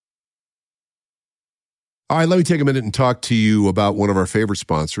All right, let me take a minute and talk to you about one of our favorite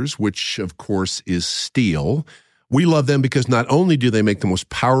sponsors, which, of course, is Steel. We love them because not only do they make the most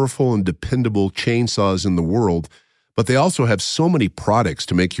powerful and dependable chainsaws in the world, but they also have so many products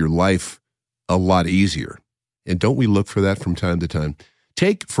to make your life a lot easier. And don't we look for that from time to time?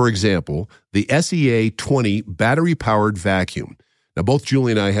 Take, for example, the SEA 20 battery-powered vacuum. Now, both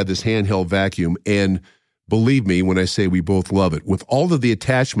Julie and I had this handheld vacuum, and believe me when I say we both love it. With all of the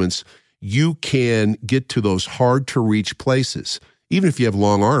attachments, you can get to those hard-to-reach places. Even if you have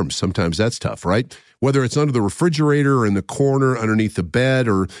long arms, sometimes that's tough, right? Whether it's under the refrigerator or in the corner, underneath the bed,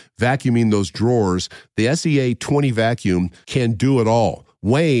 or vacuuming those drawers, the SEA 20 vacuum can do it all.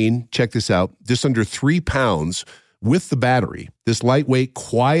 Weighing, check this out, just under 3 pounds with the battery. This lightweight,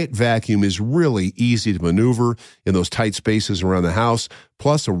 quiet vacuum is really easy to maneuver in those tight spaces around the house.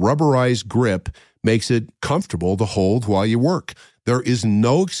 Plus, a rubberized grip makes it comfortable to hold while you work. There is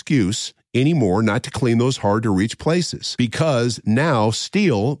no excuse anymore not to clean those hard-to-reach places because now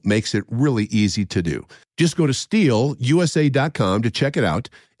Steel makes it really easy to do. Just go to steelusa.com to check it out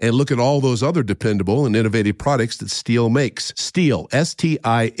and look at all those other dependable and innovative products that Steel makes. Steel,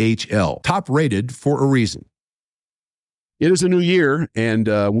 S-T-I-H-L, top-rated for a reason. It is a new year, and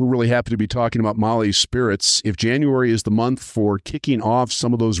we're really happy to be talking about Molly's Spirits. If January is the month for kicking off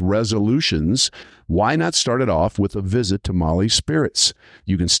some of those resolutions, why not start it off with a visit to Molly's Spirits?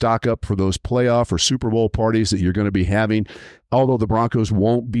 You can stock up for those playoff or Super Bowl parties that you're going to be having. Although the Broncos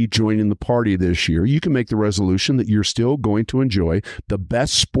won't be joining the party this year, you can make the resolution that you're still going to enjoy the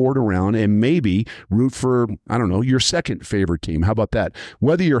best sport around and maybe root for, I don't know, your second favorite team. How about that?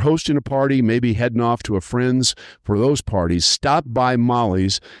 Whether you're hosting a party, maybe heading off to a friend's for those parties, stop by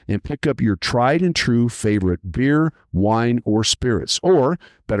Molly's and pick up your tried and true favorite beer, wine, or spirits. Or,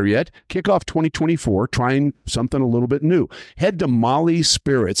 better yet, kick off 2024 trying something a little bit new. Head to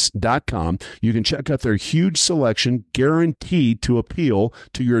mollyspirits.com. You can check out their huge selection guaranteed to appeal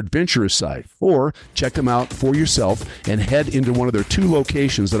to your adventurous side. Or check them out for yourself and head into one of their 2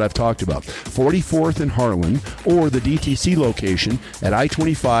 locations that I've talked about, 44th and Harlan, or the DTC location at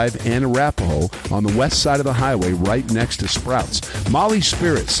I-25 and Arapahoe on the west side of the highway right next to Sprouts. Molly's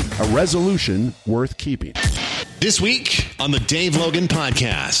Spirits, a resolution worth keeping. This week on the Dave Logan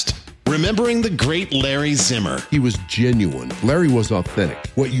Podcast, remembering the great Larry Zimmer. He was genuine. Larry was authentic.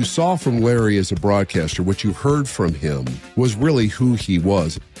 What you saw from Larry as a broadcaster, what you heard from him, was really who he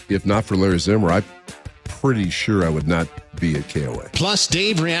was. If not for Larry Zimmer, I'm pretty sure I would not be at KOA. Plus,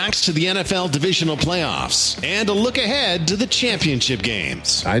 Dave reacts to the NFL Divisional Playoffs and a look ahead to the championship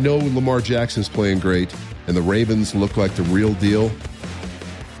games. I know Lamar Jackson's playing great, and the Ravens look like the real deal.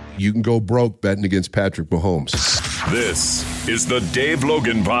 You can go broke betting against Patrick Mahomes. This is the Dave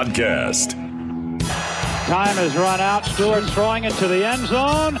Logan Podcast. Time has run out. Stewart's throwing it to the end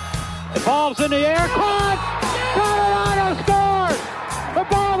zone. The ball's in the air. Caught! Colorado scored! The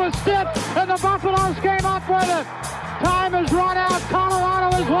ball was tipped, and the Buffaloes came up with it. Time has run out.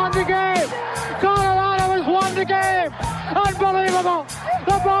 Colorado has won the game. Colorado has won the game. Unbelievable.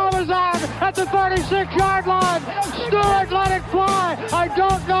 The ball was out at the 36-yard line. Stewart let it fly. I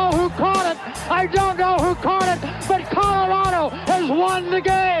don't know who caught it, but Colorado has won the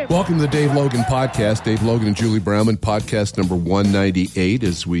game. Welcome to the Dave Logan Podcast. Dave Logan and Julie Brownman, podcast number 198,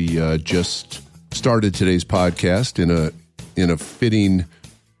 as we just started today's podcast in a fitting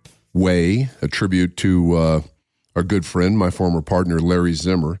way, a tribute to our good friend, my former partner, Larry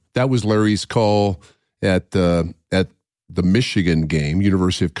Zimmer. That was Larry's call at the Michigan game,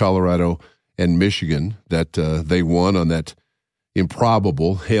 University of Colorado and Michigan, that they won on that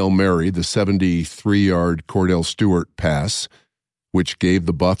improbable Hail Mary, the 73-yard Cordell Stewart pass, which gave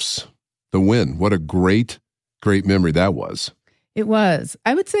the Buffs the win. What a great memory that was. It was.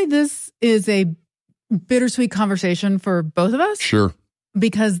 I would say this is a bittersweet conversation for both of us. Sure.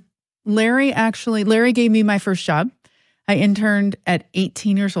 Because Larry gave me my first job. I interned at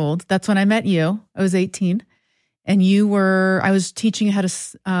 18 years old. That's when I met you. I was 18. And I was teaching you how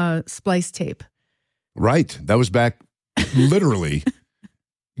to splice tape. Right. That was back, literally.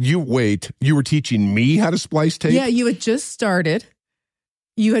 You were teaching me how to splice tape? Yeah, you had just started.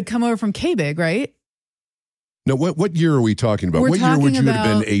 You had come over from K-Big, right? No, what year are we talking about? What year would you have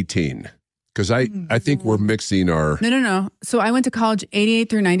been 18? Because I think we're mixing our... No. So I went to college 88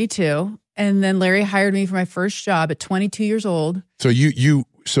 through 92, and then Larry hired me for my first job at 22 years old. So you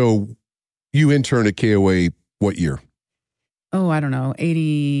interned at KOA what year? Oh, I don't know,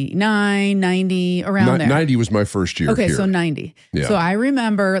 89, 90, around there. 90 was my first year. Okay, here. so 90. Yeah. So I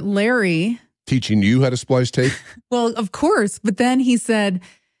remember Larry... teaching you how to splice tape? Well, of course. But then he said,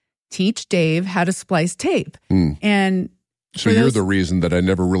 teach Dave how to splice tape. And So you're the reason that I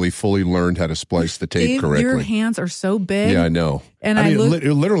never really fully learned how to splice the tape correctly. Your hands are so big. Yeah, I know. And I mean,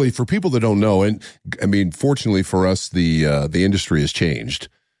 literally, for people that don't know, and I mean, fortunately for us, the industry has changed.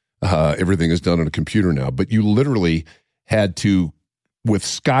 Everything is done on a computer now. But you literally had to, with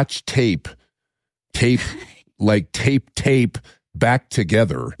Scotch tape back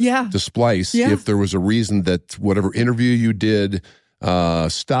together to splice if there was a reason that whatever interview you did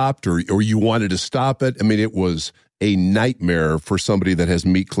stopped or you wanted to stop it. I mean, it was a nightmare for somebody that has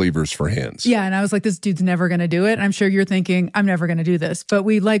meat cleavers for hands. Yeah, and I was like, this dude's never going to do it. And I'm sure you're thinking, I'm never going to do this. But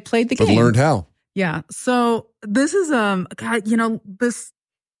we played the game. But learned how. Yeah. So this is, God, this,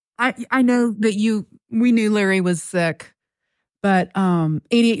 I know that we knew Larry was sick, but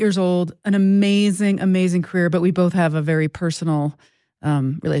 88 years old, an amazing, amazing career. But we both have a very personal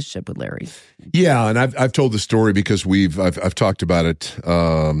relationship with Larry. Yeah, and I've told the story because I've talked about it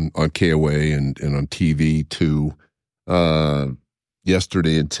on KOA and on TV too.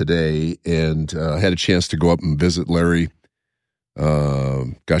 Yesterday and today, and I had a chance to go up and visit Larry.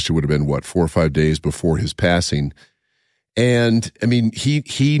 Gosh, it would have been 4 or 5 days before his passing, and I mean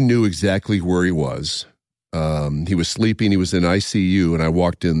he knew exactly where he was. He was sleeping. He was in ICU, and I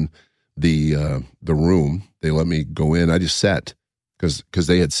walked in the room. They let me go in. I just sat because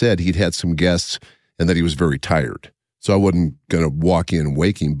they had said he'd had some guests and that he was very tired, so I wasn't going to walk in and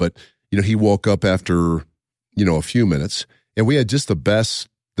wake him. But he woke up after a few minutes, and we had just the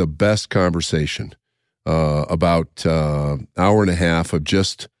best conversation, about hour and a half of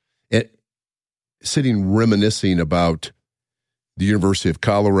just sitting reminiscing about the University of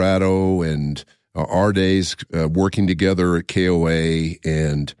Colorado and our days working together at KOA.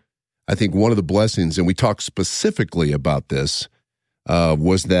 And I think one of the blessings, and we talked specifically about this,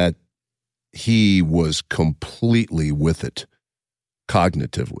 was that he was completely with it.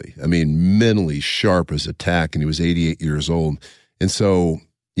 Cognitively, I mean, mentally sharp as a tack, and he was 88 years old. And so,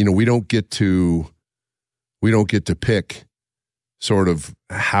 we don't get to pick sort of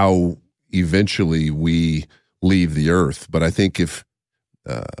how eventually we leave the earth. But I think if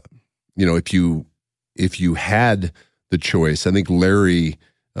you had the choice, I think Larry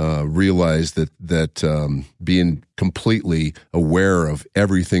realized that being completely aware of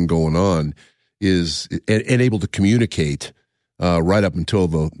everything going on is and able to communicate. Right up until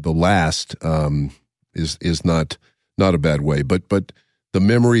the last is not a bad way, but the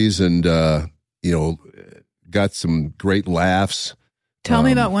memories and got some great laughs. Tell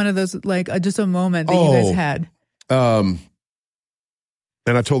me about one of those, just a moment that you guys had. And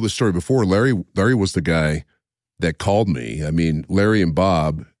I told this story before. Larry was the guy that called me. I mean, Larry and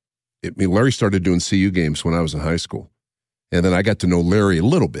Bob. Larry started doing CU games when I was in high school, and then I got to know Larry a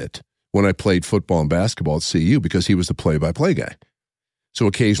little bit when I played football and basketball at CU because he was the play-by-play guy. So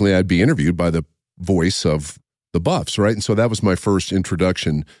occasionally I'd be interviewed by the voice of the Buffs, right? And so that was my first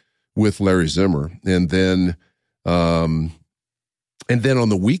introduction with Larry Zimmer. And then on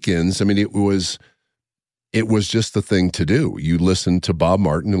the weekends, I mean, it was just the thing to do. You listen to Bob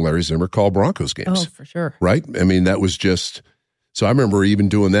Martin and Larry Zimmer call Broncos games. Oh, for sure. Right? I mean, that was just – so I remember even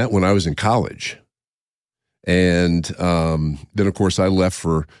doing that when I was in college. And then, of course, I left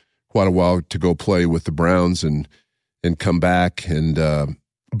for – quite a while to go play with the Browns and come back. And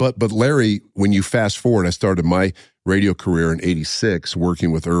but Larry, when you fast forward, I started my radio career in '86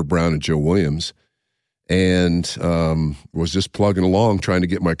 working with Irv Brown and Joe Williams, and was just plugging along trying to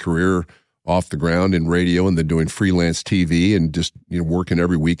get my career off the ground in radio, and then doing freelance TV and just working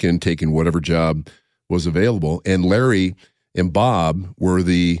every weekend, taking whatever job was available. And Larry and Bob were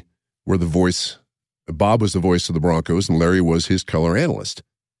the voice. Bob was the voice of the Broncos, and Larry was his color analyst.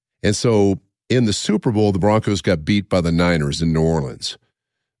 And so in the Super Bowl, the Broncos got beat by the Niners in New Orleans.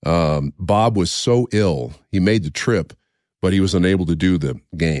 Bob was so ill, he made the trip, but he was unable to do the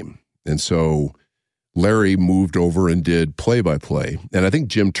game. And so Larry moved over and did play-by-play. And I think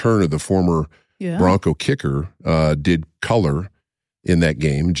Jim Turner, the former Bronco kicker, did color in that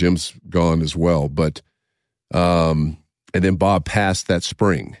game. Jim's gone as well. But and then Bob passed that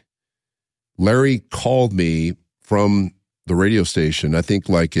spring. Larry called me from the radio station, I think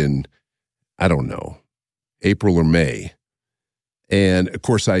in, I don't know, April or May. And, of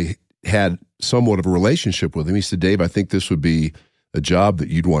course, I had somewhat of a relationship with him. He said, Dave, I think this would be a job that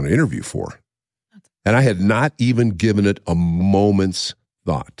you'd want to interview for. And I had not even given it a moment's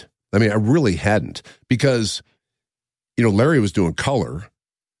thought. I mean, I really hadn't because, Larry was doing color.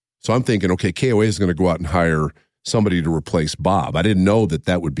 So I'm thinking, okay, KOA is going to go out and hire somebody to replace Bob. I didn't know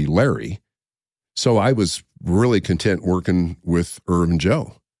that would be Larry. So I was really content working with Irv and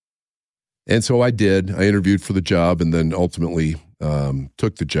Joe. And so I did. I interviewed for the job and then ultimately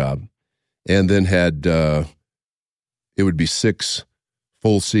took the job, and then had it would be 6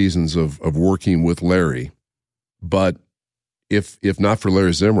 full seasons of working with Larry. But if not for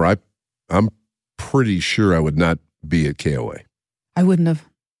Larry Zimmer, I'm pretty sure I would not be at KOA. I wouldn't have.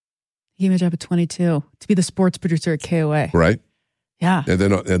 He gave me a job at 22 to be the sports producer at KOA. Right. Yeah.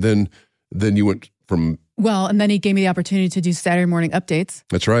 And then you went from. Well, and then he gave me the opportunity to do Saturday morning updates.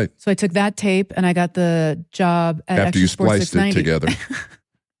 That's right. So I took that tape and I got the job at after Extra you Sports spliced it 690. together.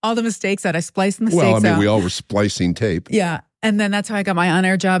 All the mistakes that I spliced the mistakes Well, I mean, out. we all were splicing tape. Yeah. And then that's how I got my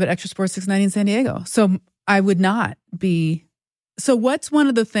on-air job at Extra Sports 690 in San Diego. So I would not be. So what's one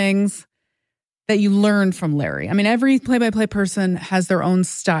of the things that you learned from Larry? I mean, every play-by-play person has their own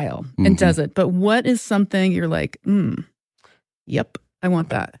style and does it. But what is something you're like, yep, I want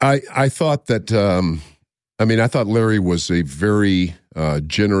that. I thought that, I thought Larry was a very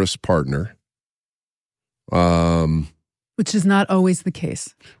generous partner. Which is not always the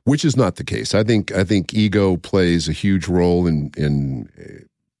case. Which is not the case. I think ego plays a huge role in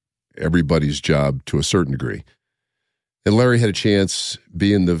everybody's job to a certain degree. And Larry had a chance,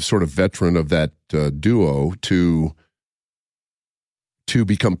 being the sort of veteran of that duo, to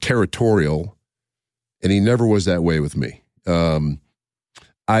become territorial, and he never was that way with me.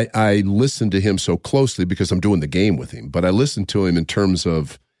 I listened to him so closely because I'm doing the game with him, but I listened to him in terms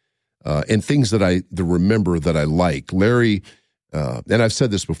of and things that I remember that I like. Larry, and I've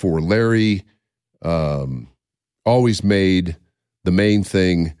said this before, Larry always made the main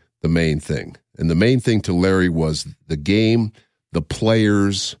thing the main thing. And the main thing to Larry was the game, the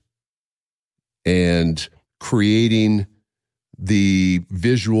players, and creating the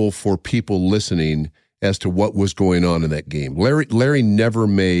visual for people listening as to what was going on in that game. Larry never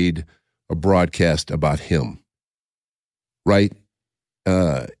made a broadcast about him, right?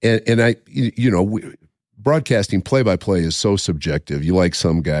 Broadcasting play-by-play is so subjective. You like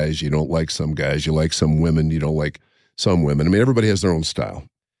some guys, you don't like some guys. You like some women, you don't like some women. I mean, everybody has their own style.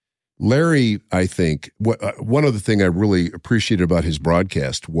 Larry, I think, one other thing I really appreciated about his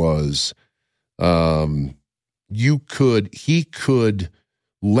broadcast was he could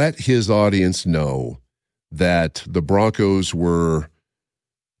let his audience know that the Broncos were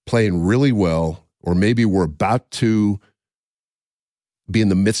playing really well, or maybe were about to be in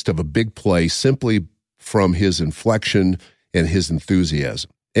the midst of a big play simply from his inflection and his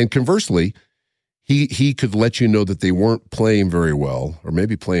enthusiasm. And conversely, he could let you know that they weren't playing very well, or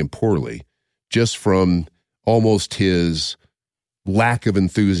maybe playing poorly, just from almost his lack of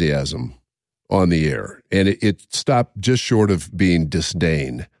enthusiasm on the air. And it stopped just short of being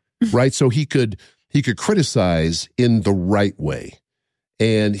disdain, right? So he could criticize in the right way.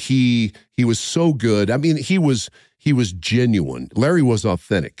 And he was so good. I mean, he was genuine. Larry was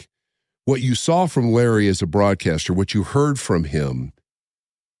authentic. What you saw from Larry as a broadcaster, what you heard from him,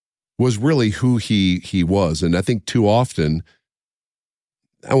 was really who he was. And I think too often,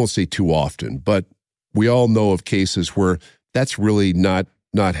 I won't say too often, but we all know of cases where that's really not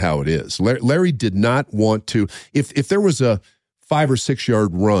how it is. Larry did not want to, if there was a 5 or 6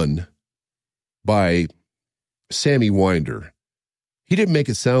 yard run by Sammy Winder, he didn't make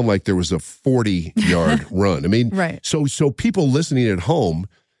it sound like there was a 40-yard run. I mean, right. So people listening at home,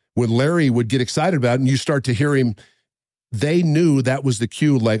 when Larry would get excited about it and you start to hear him, they knew that was the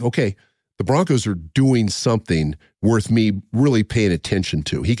cue, like, okay, the Broncos are doing something worth me really paying attention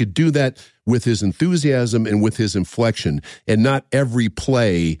to. He could do that with his enthusiasm and with his inflection, and not every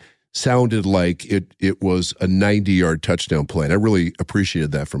play sounded like it was a 90-yard touchdown play. And I really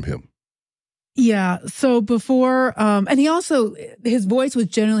appreciated that from him. Yeah. So before, and he also, his voice was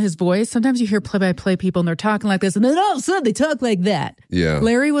generally his voice. Sometimes you hear play-by-play people and they're talking like this, and then all of a sudden they talk like that. Yeah.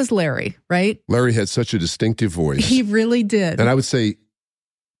 Larry was Larry, right? Larry had such a distinctive voice. He really did. And I would say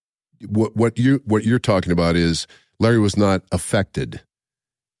what you're talking about is Larry was not affected,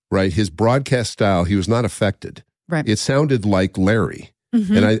 right? His broadcast style, he was not affected. Right. It sounded like Larry.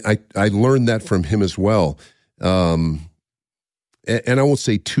 Mm-hmm. And I learned that from him as well. And I won't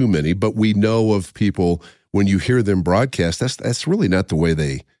say too many, but we know of people, when you hear them broadcast, that's really not the way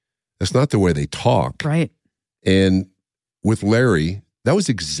they talk. Right. And with Larry, that was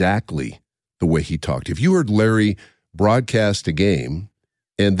exactly the way he talked. If you heard Larry broadcast a game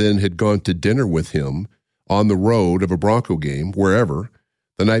and then had gone to dinner with him on the road of a Bronco game, wherever,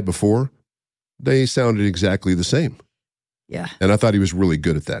 the night before, they sounded exactly the same. Yeah. And I thought he was really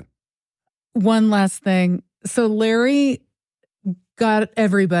good at that. One last thing. So Larry got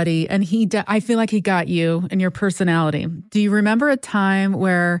everybody, and I feel like he got you and your personality. Do you remember a time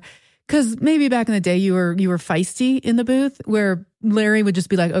where, because maybe back in the day you were feisty in the booth, where Larry would just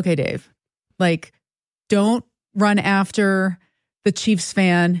be like, okay, Dave, like, don't run after the Chiefs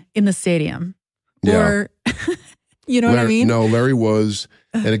fan in the stadium. Yeah. Or, You know what I mean? No, Larry was,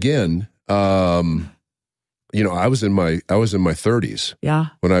 and again, I was in my 30s. Yeah.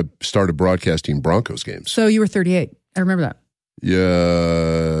 When I started broadcasting Broncos games. So you were 38. I remember that.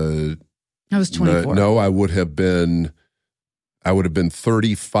 Yeah. I was 24. No, I would have been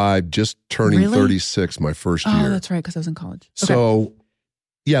 35, just turning 36 my first year. Oh, that's right, because I was in college. So,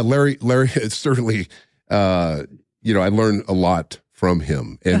 yeah, Larry certainly, I learned a lot from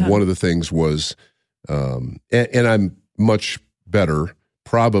him. And one of the things was, and I'm much better,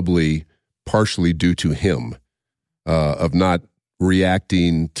 probably partially due to him, of not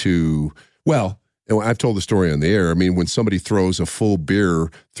reacting to, well, and I've told the story on the air. I mean, when somebody throws a full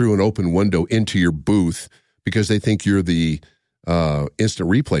beer through an open window into your booth because they think you're the instant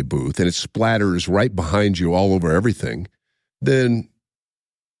replay booth and it splatters right behind you all over everything, then,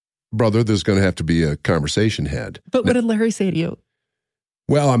 brother, there's going to have to be a conversation had. But what did Larry say to you?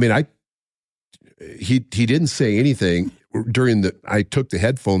 Well, I mean, he didn't say anything I took the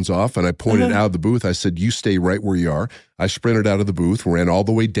headphones off and I pointed out of the booth. I said, you stay right where you are. I sprinted out of the booth, ran all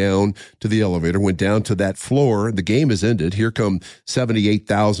the way down to the elevator, went down to that floor. The game is ended. Here come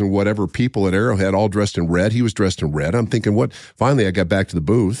 78,000 whatever people at Arrowhead, all dressed in red. He was dressed in red. I'm thinking, what? Finally, I got back to the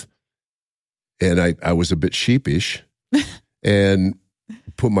booth and I was a bit sheepish and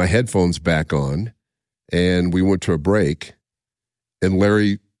put my headphones back on and we went to a break and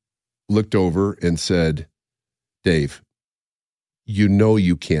Larry looked over and said, Dave,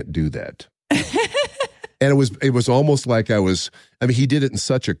 you can't do that. And it was almost like he did it in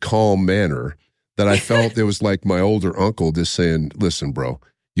such a calm manner that I felt it was like my older uncle just saying, listen, bro,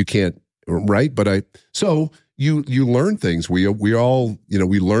 you can't, right? But so you learn things. We all,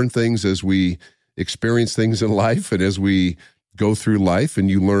 we learn things as we experience things in life and as we go through life, and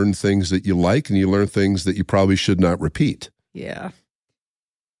you learn things that you like and you learn things that you probably should not repeat. Yeah.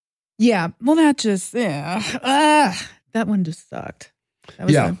 Yeah. Well, that one just sucked. That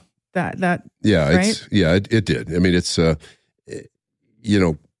was yeah. Right? It did. I mean, it's,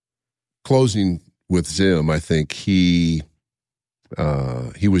 closing with Zim, I think he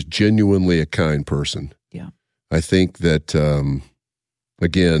was genuinely a kind person. Yeah. I think that,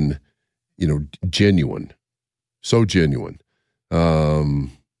 again, genuine, so genuine.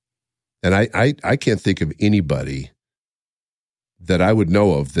 And I can't think of anybody that I would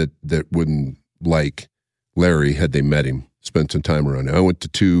know of that wouldn't like Larry had they met him, spent some time around him. I went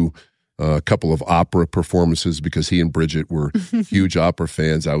to a couple of opera performances because he and Bridget were huge opera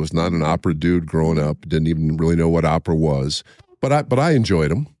fans. I was not an opera dude growing up, didn't even really know what opera was, but I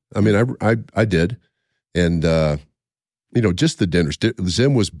enjoyed them. I mean, I did. And, just the dinners.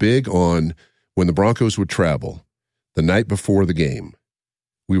 Zim was big on when the Broncos would travel the night before the game.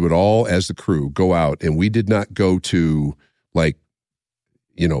 We would all, as the crew, go out, and we did not go to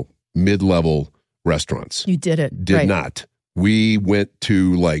mid-level restaurants. You did it. Did not. We went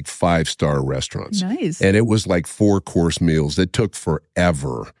to 5-star restaurants. Nice. And it was 4-course meals. It took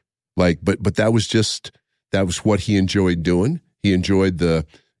forever. But that was what he enjoyed doing. He enjoyed the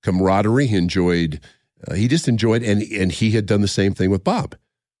camaraderie. He just enjoyed, and he had done the same thing with Bob,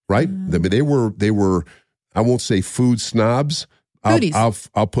 right? I mean, they were, I won't say food snobs. I'll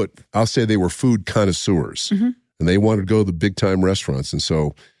say they were food connoisseurs. Mm-hmm. And they wanted to go to the big time restaurants. And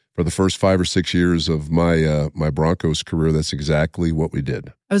so for the first 5 or 6 years of my Broncos career, that's exactly what we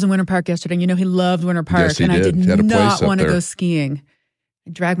did. I was in Winter Park yesterday, and he loved Winter Park. Yes, he and did. I did Had a not want to there. go skiing. I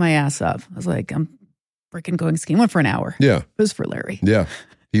dragged my ass up. I was like, I'm freaking going skiing. Went for an hour. Yeah. It was for Larry. Yeah.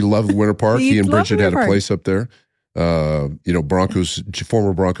 He loved Winter Park. He and Bridget had a place up there. Former Broncos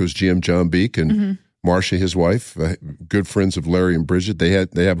GM John Beek and Marcia, his wife, good friends of Larry and Bridget. They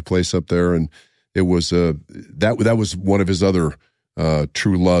have a place up there, and it was that was one of his other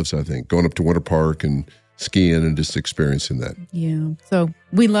true loves, I think, going up to Winter Park and skiing and just experiencing that. Yeah. So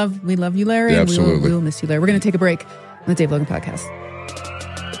we love you, Larry. Yeah, and absolutely. we will miss you, Larry. We're going to take a break on the Dave Logan Podcast.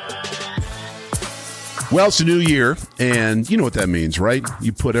 Well, it's a new year, and you know what that means, right?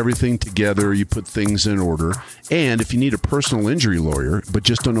 You put everything together, you put things in order, and if you need a personal injury lawyer, but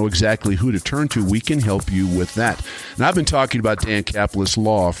just don't know exactly who to turn to, we can help you with that. And I've been talking about Dan Kaplis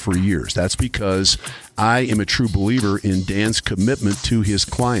Law for years. That's because I am a true believer in Dan's commitment to his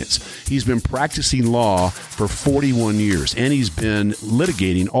clients. He's been practicing law for 41 years, and he's been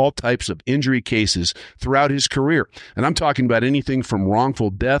litigating all types of injury cases throughout his career. And I'm talking about anything from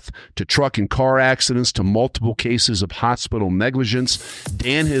wrongful death to truck and car accidents to multiple cases of hospital negligence.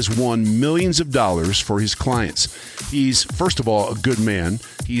 Dan has won millions of dollars for his clients. He's, first of all, a good man.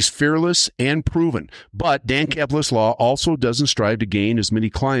 He's fearless and proven. But Dan Kaplis Law also doesn't strive to gain as many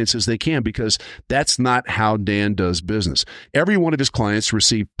clients as they can, because that's not not how Dan does business. Every one of his clients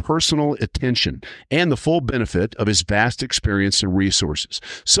receive personal attention and the full benefit of his vast experience and resources.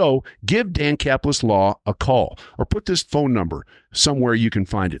 So give Dan Caplis Law a call or put this phone number somewhere you can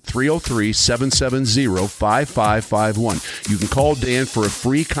find it, 303-770-5551. You can call Dan for a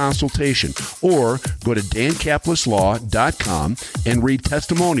free consultation or go to dancaplisLaw.com and read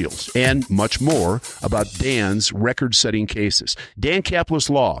testimonials and much more about Dan's record-setting cases. Dan Caplis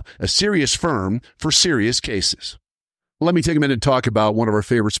Law, a serious firm for serious cases. Let me take a minute and talk about one of our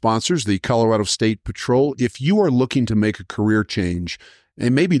favorite sponsors, the Colorado State Patrol. If you are looking to make a career change,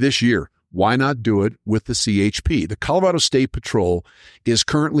 and maybe this year, why not do it with the CHP? The Colorado State Patrol is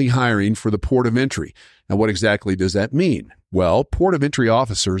currently hiring for the Port of Entry. Now, what exactly does that mean? Well, Port of Entry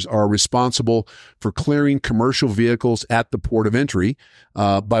officers are responsible for clearing commercial vehicles at the Port of Entry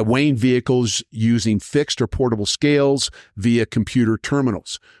by weighing vehicles using fixed or portable scales via computer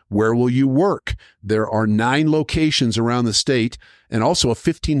terminals. Where will you work? There are 9 locations around the state, and also a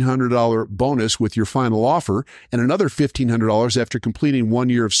 $1,500 bonus with your final offer and another $1,500 after completing 1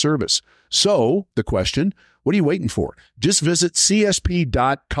 year of service. So, the question, what are you waiting for? Just visit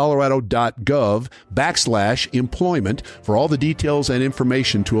csp.colorado.gov/employment for all the details and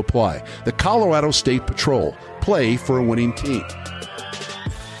information to apply. The Colorado State Patrol. Play for a winning team.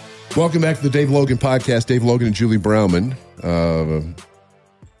 Welcome back to the Dave Logan Podcast. Dave Logan and Julie Brauman.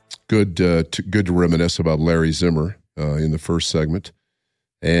 Good to reminisce about Larry Zimmer in the first segment.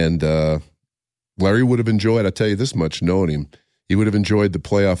 And Larry would have enjoyed, I'll tell you this much, knowing him, he would have enjoyed the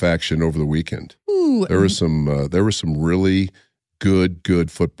playoff action over the weekend. Ooh. There was some really good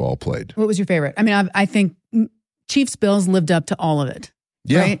football played. What was your favorite? I mean, I think Chiefs Bills lived up to all of it.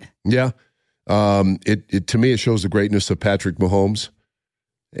 Yeah, right? Yeah. It to me, it shows the greatness of Patrick Mahomes,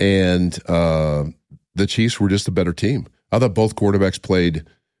 and the Chiefs were just a better team. I thought both quarterbacks played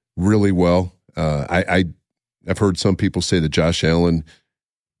really well. I've heard some people say that Josh Allen,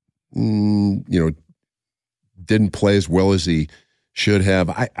 didn't play as well as he should have.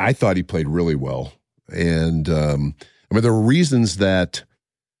 I thought he played really well. And, there were reasons that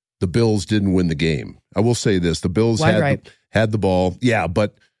the Bills didn't win the game. I will say this. The Bills had the ball. Yeah,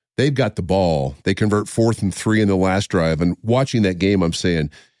 but they've got the ball. They convert 4th and 3 in the last drive. And watching that game, I'm saying,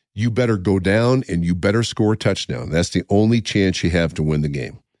 you better go down and you better score a touchdown. That's the only chance you have to win the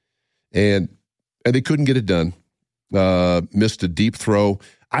game. And they couldn't get it done. Missed a deep throw.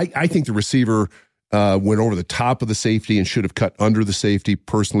 I think the receiver went over the top of the safety and should have cut under the safety,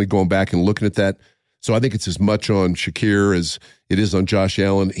 personally going back and looking at that. So I think it's as much on Shakir as it is on Josh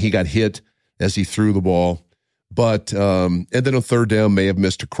Allen. He got hit as he threw the ball. But and then on third down, may have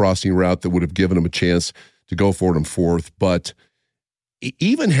missed a crossing route that would have given him a chance to go for it on 4th. But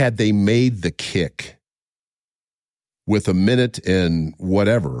even had they made the kick with a minute and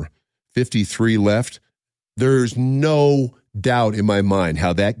 53 left, there's no doubt in my mind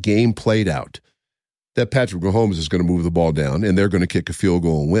how that game played out, that Patrick Mahomes is going to move the ball down and they're going to kick a field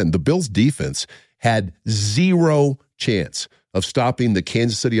goal and win. The Bills' defense had zero chance of stopping the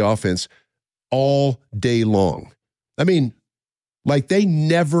Kansas City offense all day long. I mean, like they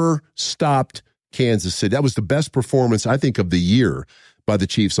never stopped Kansas City. That was the best performance, I think, of the year by the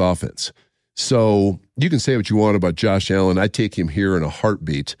Chiefs offense. So you can say what you want about Josh Allen. I take him here in a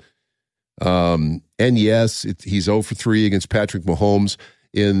heartbeat. And yes, he's 0 for 3 against Patrick Mahomes.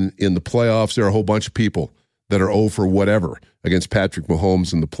 In the playoffs, there are a whole bunch of people that are 0 for whatever against Patrick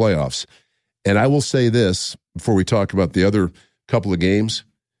Mahomes in the playoffs. And I will say this before we talk about the other couple of games.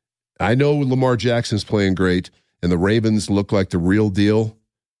 I know Lamar Jackson's playing great, and the Ravens look like the real deal.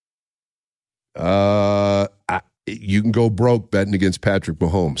 You can go broke betting against Patrick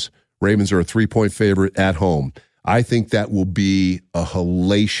Mahomes. Ravens are a 3-point favorite at home. I think that will be a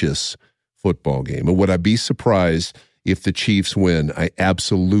hellacious football game. And would I be surprised if the Chiefs win? I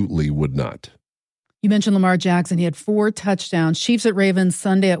absolutely would not. You mentioned Lamar Jackson. He had 4 touchdowns. Chiefs at Ravens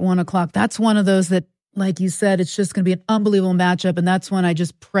Sunday at 1:00. That's one of those that, like you said, it's just going to be an unbelievable matchup. And that's when I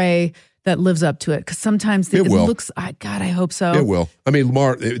just pray that lives up to it. Because sometimes it looks, God, I hope so. It will. I mean,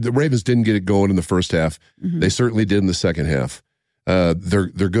 Lamar, the Ravens didn't get it going in the first half. Mm-hmm. They certainly did in the second half. They're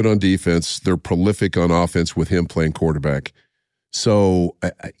good on defense. They're prolific on offense with him playing quarterback. So,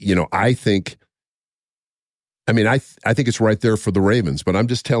 I think it's right there for the Ravens. But I'm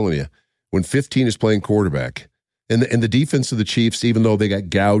just telling you, when 15 is playing quarterback, and the defense of the Chiefs, even though they got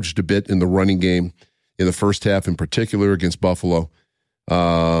gouged a bit in the running game in the first half, in particular against Buffalo,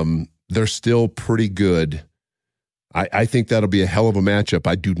 they're still pretty good. I think that'll be a hell of a matchup.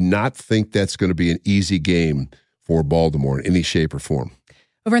 I do not think that's going to be an easy game for Baltimore in any shape or form.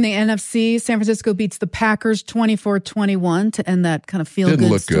 Over in the NFC, San Francisco beats the Packers 24-21 to end that kind of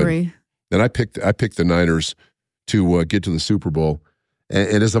feel-good story. And I picked the Niners to get to the Super Bowl.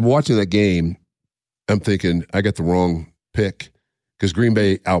 And as I'm watching that game, I'm thinking I got the wrong pick because Green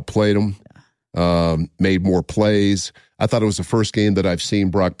Bay outplayed them, made more plays. I thought it was the first game that I've seen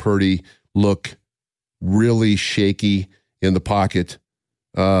Brock Purdy look really shaky in the pocket.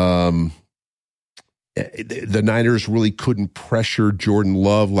 The Niners really couldn't pressure Jordan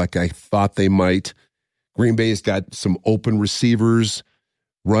Love like I thought they might. Green Bay's got some open receivers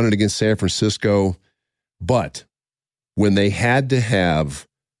running against San Francisco. But when they had to have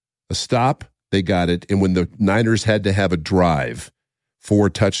a stop, they got it. And when the Niners had to have a drive for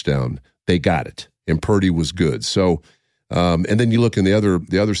a touchdown, they got it. And Purdy was good. So, and then you look in the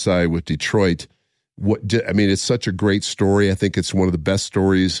other side with Detroit. It's such a great story. I think it's one of the best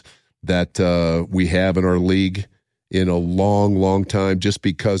stories that we have in our league in a long, long time, just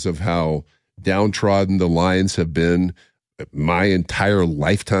because of how downtrodden the Lions have been my entire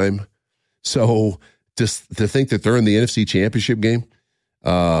lifetime. So just to think that they're in the NFC Championship game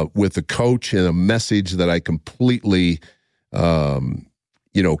with a coach and a message that I completely,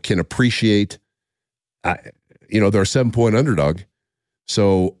 can appreciate. They're a 7-point underdog.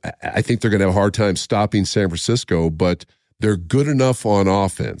 So I think they're going to have a hard time stopping San Francisco, but they're good enough on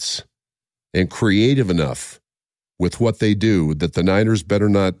offense and creative enough with what they do that the Niners better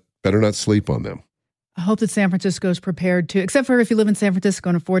not sleep on them. I hope that San Francisco is prepared to, except for if you live in San Francisco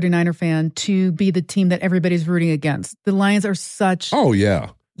and a 49er fan, to be the team that everybody's rooting against. The Lions are such... Oh,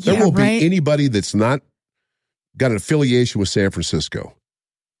 yeah. There won't be anybody that's not got an affiliation with San Francisco.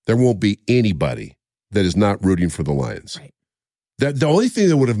 There won't be anybody that is not rooting for the Lions. Right. The only thing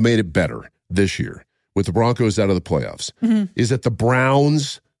that would have made it better this year with the Broncos out of the playoffs is that the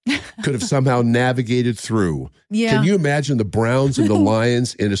Browns could have somehow navigated through. Yeah. Can you imagine the Browns and the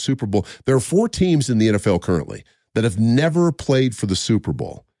Lions in a Super Bowl? There are 4 teams in the NFL currently that have never played for the Super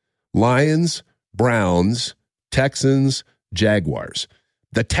Bowl. Lions, Browns, Texans, Jaguars.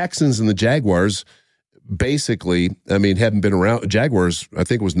 The Texans and the Jaguars basically, haven't been around. Jaguars, I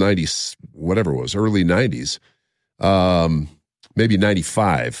think it was 90s, whatever it was, early 90s. Maybe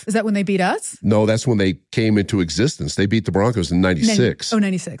 95. Is that when they beat us? No, that's when they came into existence. They beat the Broncos in 96.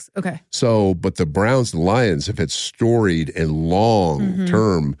 96. Okay. So, but the Browns and Lions have had storied and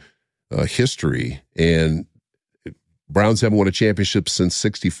long-term history, and Browns haven't won a championship since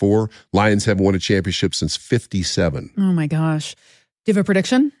 64. Lions haven't won a championship since 57. Oh, my gosh. Do you have a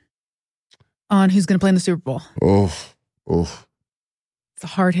prediction on who's going to play in the Super Bowl? Oh. It's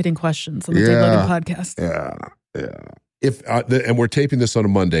hard-hitting questions on the Dave Logan podcast. Yeah. And we're taping this on a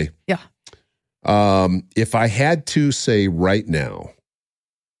Monday. Yeah. If I had to say right now,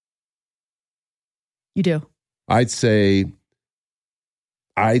 you do. I'd say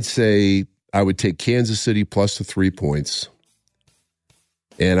I would take Kansas City plus the 3 points,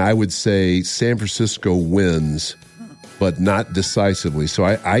 and I would say San Francisco wins, but not decisively. So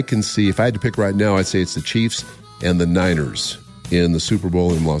I can see, if I had to pick right now, I'd say it's the Chiefs and the Niners in the Super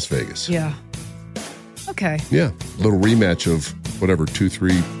Bowl in Las Vegas. Yeah. Okay. Yeah. A little rematch of whatever,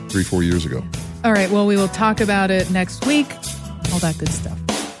 4 years ago. All right. Well, we will talk about it next week. All that good stuff.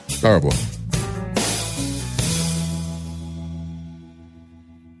 All right, well.